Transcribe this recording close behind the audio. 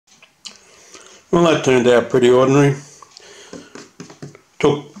Well, that turned out pretty ordinary.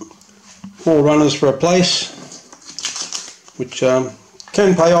 Took 4 runners for a place, which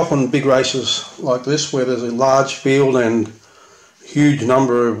can pay off on big races like this where there's a large field and huge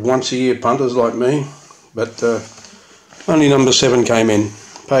number of once-a-year punters like me, but only number 7 came in.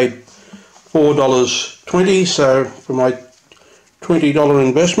 Paid $4.20, so for my $20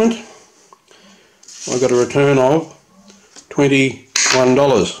 investment I got a return of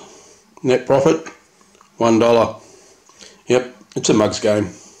 $21. Net profit $1. Yep, it's a mug's game.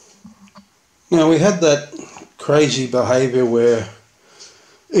 Now, we had that crazy behaviour where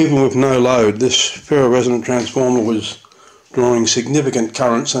even with no load this ferroresonant transformer was drawing significant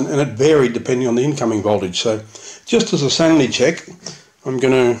currents, and it varied depending on the incoming voltage. So just as a sanity check, I'm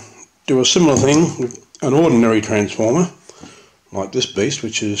going to do a similar thing with an ordinary transformer like this beast,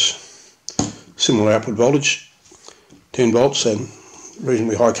 which is similar output voltage, 10 volts and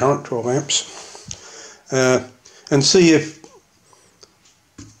reasonably high current, 12 amps, and see if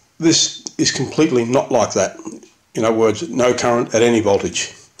this is completely not like that. In other words, no current at any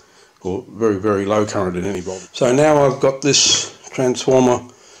voltage, or very, very low current at any voltage. So now I've got this transformer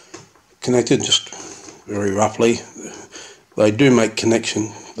connected, just very roughly. They do make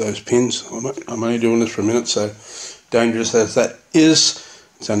connection, those pins. I'm only doing this for a minute, so dangerous as that is,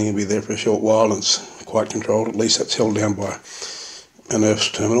 it's only going to be there for a short while, and it's quite controlled. At least that's held down by an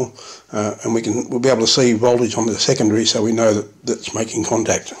earth terminal, and we'll be able to see voltage on the secondary, so we know that that's making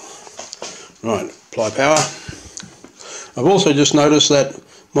contact. Right, apply power. I've also just noticed that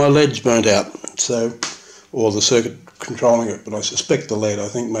my lead's burnt out, so, or the circuit controlling it, but I suspect the lead. I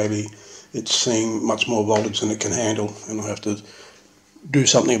think maybe it's seeing much more voltage than it can handle, and I have to do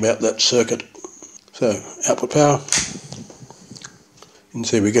something about that circuit. So, output power. You can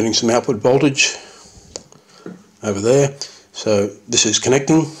see we're getting some output voltage over there. So this is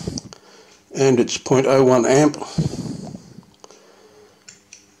connecting, and it's 0.01 amp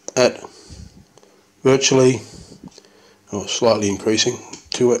at virtually, or slightly increasing,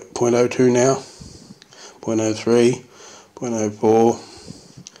 0.02 now, 0.03, 0.04.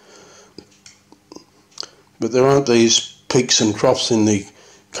 But there aren't these peaks and troughs in the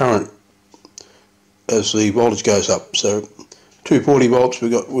current as the voltage goes up. So 240 volts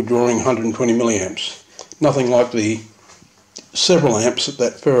we're drawing 120 milliamps. Nothing like the several amps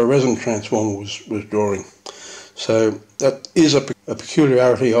that ferroresonant transformer was drawing. So that is a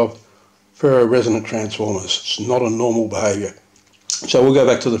peculiarity of ferroresonant transformers. It's not a normal behaviour. So we'll go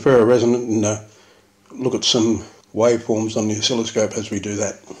back to the ferroresonant and look at some waveforms on the oscilloscope as we do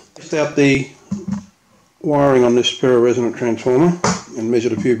that. Test out the wiring on this ferroresonant transformer and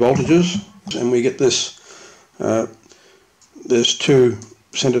measured a few voltages, and we get this. There's 2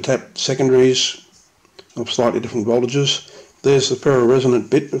 centre tap secondaries of slightly different voltages. There's the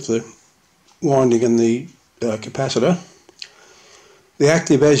ferroresonant bit of the winding and the capacitor. The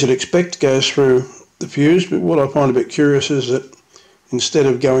active, as you'd expect, goes through the fuse, but what I find a bit curious is that instead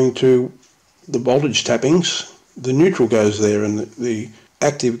of going to the voltage tappings, the neutral goes there and the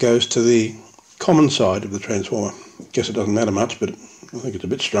active goes to the common side of the transformer. I guess it doesn't matter much, but I think it's a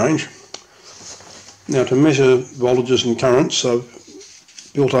bit strange. Now, to measure voltages and currents, I've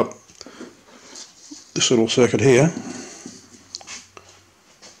built up this little circuit here,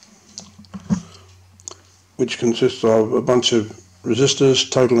 which consists of a bunch of resistors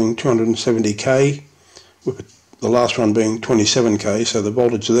totaling 270k, with the last one being 27k, so the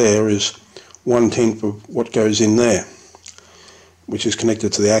voltage there is 1/10 of what goes in there, which is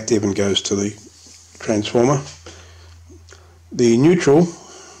connected to the active and goes to the transformer. The neutral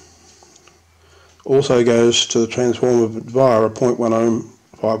also goes to the transformer via a 0.1 ohm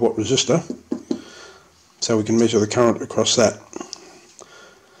 5 watt resistor, so we can measure the current across that.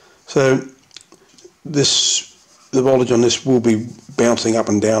 So the voltage on this will be bouncing up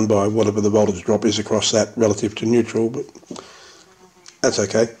and down by whatever the voltage drop is across that relative to neutral, but that's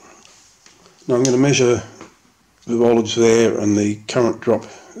okay. Now I'm going to measure the voltage there and the current drop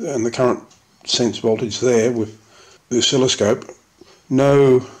and the current sense voltage there with the oscilloscope.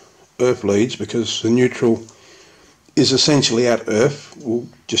 No earth leads, because the neutral is essentially at earth. We'll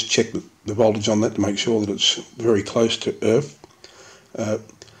just check the voltage on that to make sure that it's very close to earth.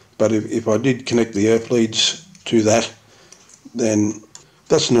 But if I did connect the earth leads to that, then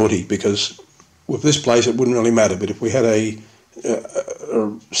that's naughty, because with this place it wouldn't really matter, but if we had a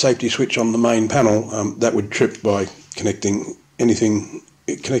safety switch on the main panel, that would trip by connecting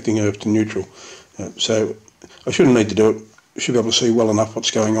earth to neutral. So I shouldn't need to do it. I should be able to see well enough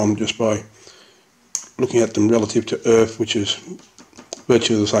what's going on just by looking at them relative to earth, which is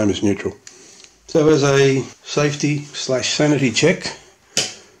virtually the same as neutral. So as a safety/sanity check,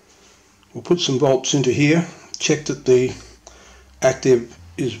 We'll put some volts into here, check that the active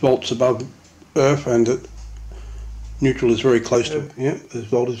is volts above earth and that neutral is very close to it. Yeah, there's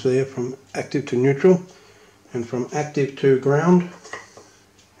voltage there from active to neutral, and from active to ground.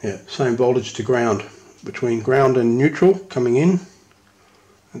 Yeah, same voltage to ground. Between ground and neutral coming in.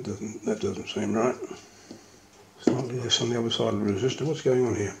 That doesn't seem right. Slightly less on the other side of the resistor. What's going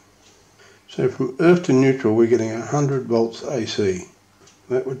on here? So from earth to neutral we're getting 100 volts AC.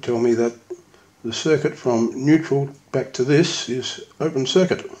 That would tell me that the circuit from neutral back to this is open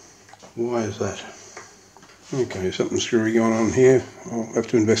circuit. Why is that? Okay, something screwy going on here. I'll have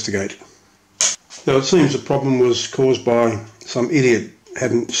to investigate. Now it seems the problem was caused by some idiot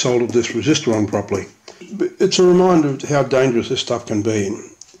hadn't soldered this resistor on properly. But it's a reminder of how dangerous this stuff can be.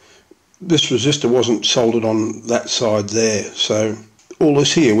 This resistor wasn't soldered on that side there, so all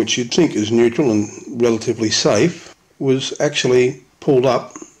this here, which you'd think is neutral and relatively safe, was actually pulled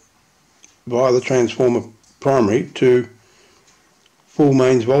up via the transformer primary to full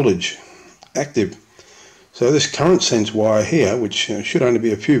mains voltage, active. So this current sense wire here, which should only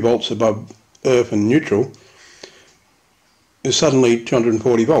be a few volts above earth and neutral, is suddenly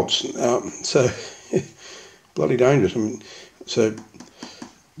 240 volts. So bloody dangerous. I mean, so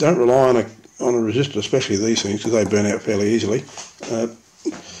don't rely on a resistor, especially these things, because they burn out fairly easily.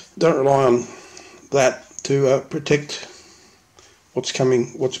 Don't rely on that to protect what's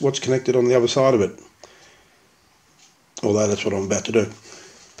connected on the other side of it. Although that's what I'm about to do.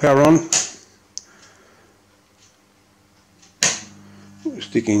 Power on. We're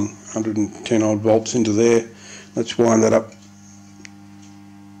sticking 110 odd volts into there. Let's wind that up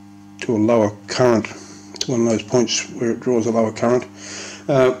to a lower current. It's one of those points where it draws a lower current.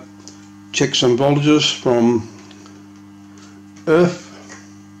 Check some voltages from earth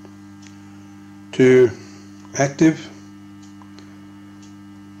to active.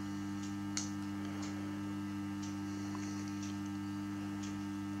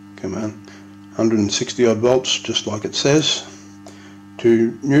 Come on, 160 odd volts, just like it says,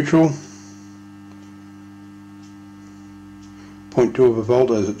 to neutral. 0.2 of a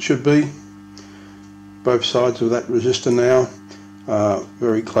volt as it should be. Both sides of that resistor now are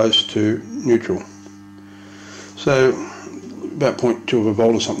very close to neutral. So about 0.2 of a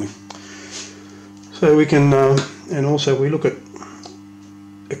volt or something. So we can, and also we look at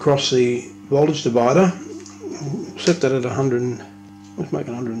across the voltage divider, set that at 100, let's make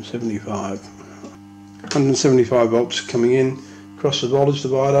it 175. 175 volts coming in, across the voltage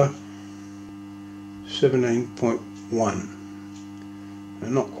divider, 17.1.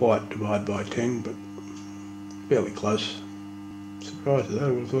 Not quite divide by 10, but fairly close. Surprised at that,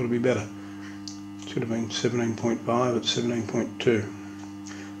 I would have thought it'd be better. Should have been 17.5, it's 17.2.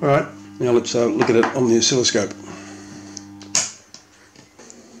 Alright, now let's look at it on the oscilloscope.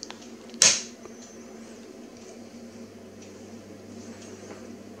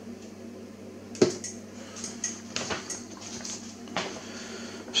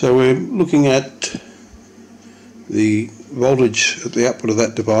 So we're looking at the voltage at the output of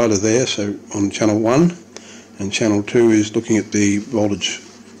that divider there, so on channel 1, and channel 2 is looking at the voltage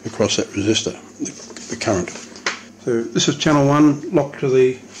across that resistor, the current. So this is channel 1 locked to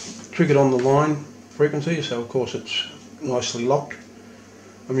the triggered on the line frequency, so of course it's nicely locked.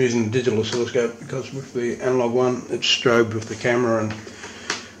 I'm using the digital oscilloscope because with the analog one it's strobed with the camera and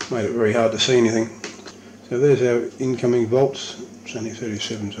made it very hard to see anything. So there's our incoming volts. It's only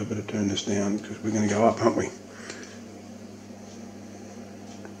 37, so I better turn this down because we're going to go up, aren't we?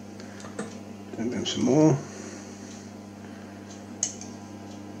 Turn down some more.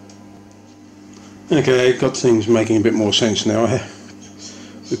 Okay, got things making a bit more sense now.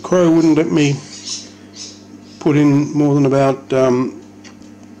 The Crow wouldn't let me put in more than about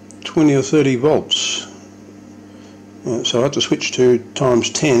 20 or 30 volts. So I had to switch to times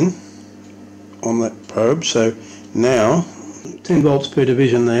 10 on that probe. So now 10 volts per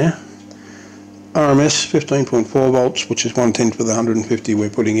division there. RMS 15.4 volts, which is 1/10 of the 150 we're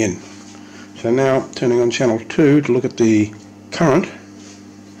putting in. So now turning on channel 2 to look at the current.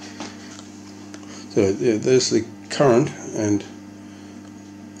 So there's the current, and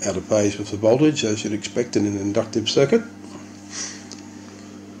out of phase with the voltage, as you'd expect in an inductive circuit.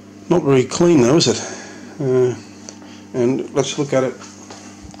 Not very clean though, is it? And let's look at it.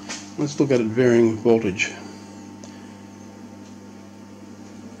 Let's look at it varying with voltage.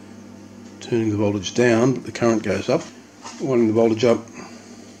 Turning the voltage down, but the current goes up. Wanting the voltage up,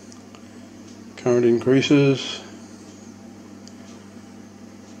 current increases.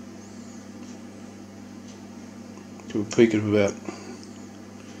 To a peak of about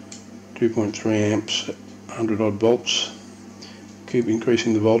 2.3 amps, 100 odd volts. Keep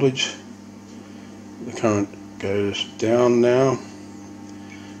increasing the voltage. The current goes down now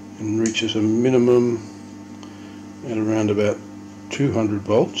and reaches a minimum at around about 200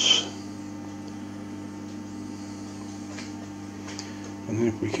 volts. And then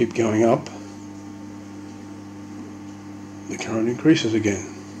if we keep going up, the current increases again.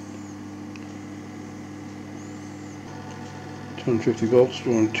 250 volts,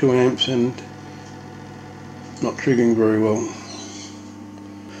 drawing 2 amps and not triggering very well.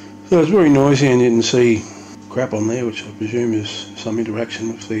 So it's very noisy, and you can see crap on there, which I presume is some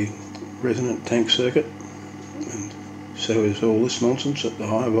interaction with the resonant tank circuit, and so is all this nonsense at the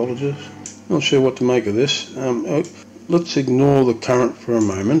higher voltages. Not sure what to make of this. Let's ignore the current for a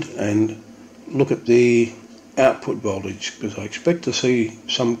moment and look at the output voltage, because I expect to see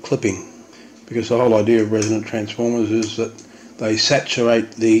some clipping, because the whole idea of resonant transformers is that they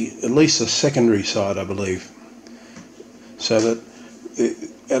saturate at least the secondary side, I believe, so that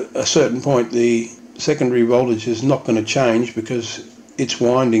at a certain point the secondary voltage is not going to change, because its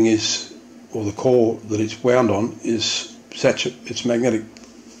winding is, or the core that it's wound on is its magnetic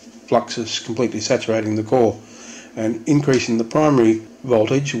flux is completely saturating the core, and increasing the primary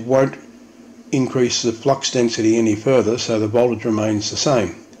voltage won't increase the flux density any further, so the voltage remains the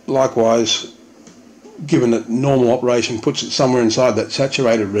same. Likewise, given that normal operation puts it somewhere inside that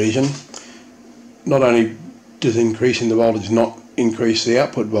saturated region, not only does increasing the voltage not increase the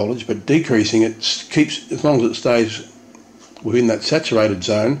output voltage, but decreasing it keeps, as long as it stays within that saturated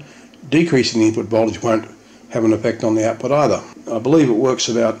zone, decreasing the input voltage won't have an effect on the output either. I believe it works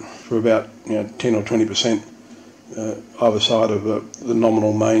for about 10 or 20% either side of the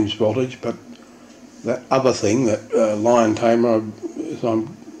nominal mains voltage, but that other thing, that line tamer, as I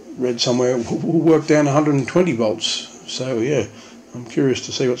read somewhere, will work down 120 volts. So yeah, I'm curious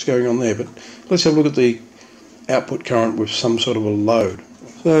to see what's going on there. But let's have a look at the output current with some sort of a load.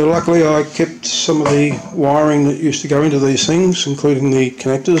 So luckily I kept some of the wiring that used to go into these things, including the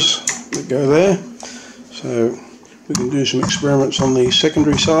connectors that go there. So we can do some experiments on the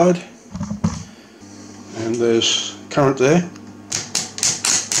secondary side. And there's current there.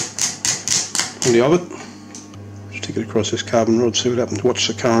 Plenty of it. Stick it across this carbon rod, see what happens. Watch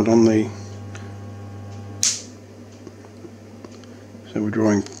the current on the... So we're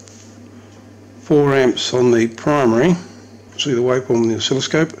drawing 4 amps on the primary. See the waveform in the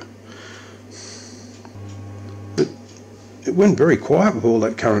oscilloscope. But it went very quiet with all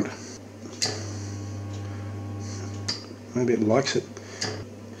that current. Maybe it likes it.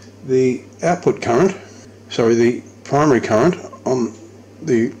 The output current, sorry, the primary current on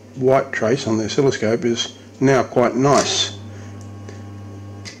the white trace on the oscilloscope is now quite nice.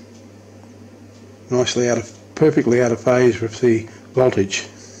 Nicely perfectly out of phase with the voltage.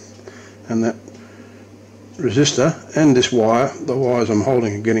 And that resistor and this wire, the wires I'm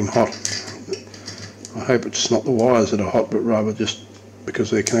holding are getting hot. I hope it's not the wires that are hot, but rather just because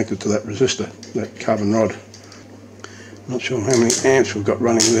they're connected to that resistor, that carbon rod. Not sure how many amps we've got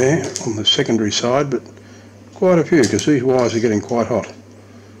running there on the secondary side, but quite a few, because these wires are getting quite hot.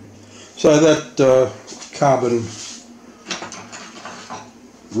 So that carbon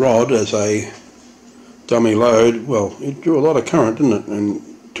rod as a dummy load, well, it drew a lot of current, didn't it, and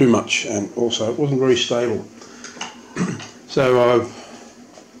too much, and also it wasn't very stable. So I've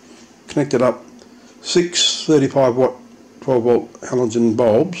connected up 6 35 watt 12 volt halogen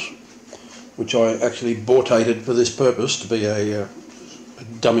bulbs, which I actually bortated for this purpose to be a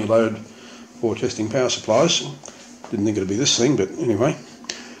dummy load for testing power supplies. Didn't think it would be this thing, but anyway.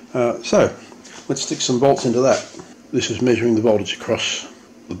 So let's stick some volts into that. This is measuring the voltage across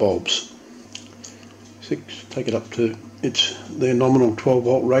the bulbs. 6, take it up to their nominal 12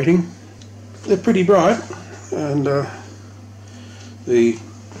 volt rating. They're pretty bright, and the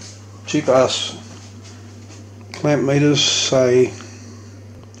cheap ass clamp meters say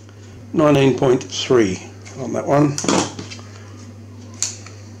 19.3 on that one,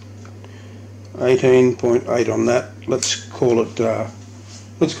 18.8 on that. Let's call it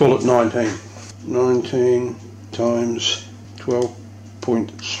 19. 19 times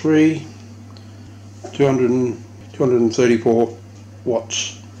 12.3, 234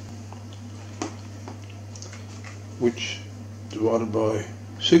 watts, which divided by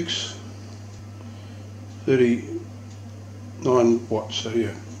 6, 39 watts. So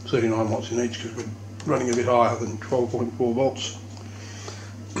yeah, 39 watts in each, because we're running a bit higher than 12.4 volts.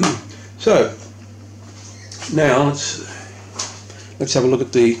 So now let's have a look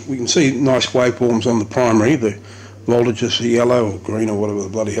at we can see nice waveforms on the primary. The voltage is yellow or green or whatever the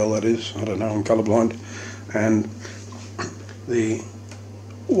bloody hell that is. I don't know, I'm colourblind. And the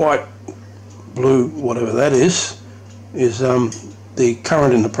white, blue, whatever that is the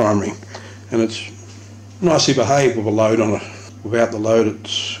current in the primary. And it's nicely behaved with a load on it. Without the load,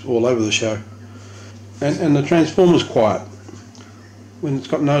 it's all over the show. And the transformer's quiet. When it's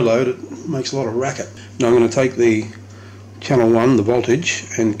got no load, it makes a lot of racket. Now I'm going to take the channel 1, the voltage,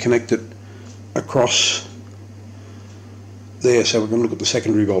 and connect it across there so we can look at the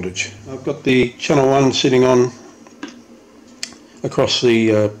secondary voltage. I've got the channel 1 sitting on across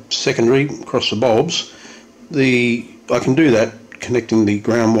the secondary, across the bulbs. I can do that connecting the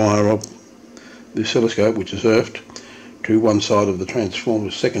ground wire of the oscilloscope, which is earthed, to one side of the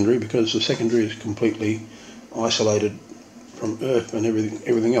transformer's secondary, because the secondary is completely isolated from earth and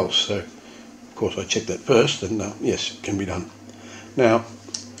everything else. So of course I check that first, and yes, it can be done. Now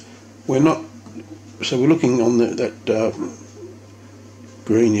we're looking on that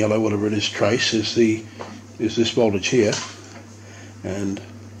green, yellow, whatever it is, trace is this voltage here, and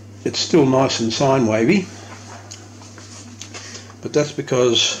it's still nice and sine wavy, but that's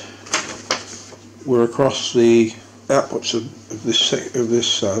because we're across the outputs of this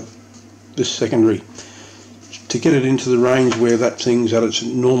secondary. To get it into the range where that thing's at its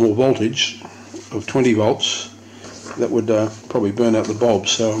normal voltage of 20 volts, that would probably burn out the bulb.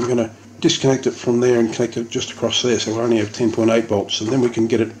 So I'm going to disconnect it from there and connect it just across there, so we only have 10.8 volts, and then we can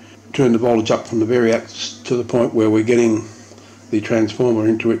get it, turn the voltage up from the variacs to the point where we're getting the transformer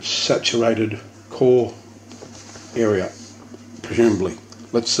into its saturated core area, presumably.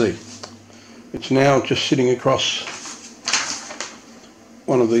 Let's see. It's now just sitting across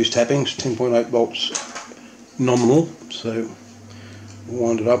one of these tappings, 10.8 volts nominal, so we'll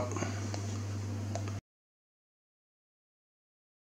wind it up.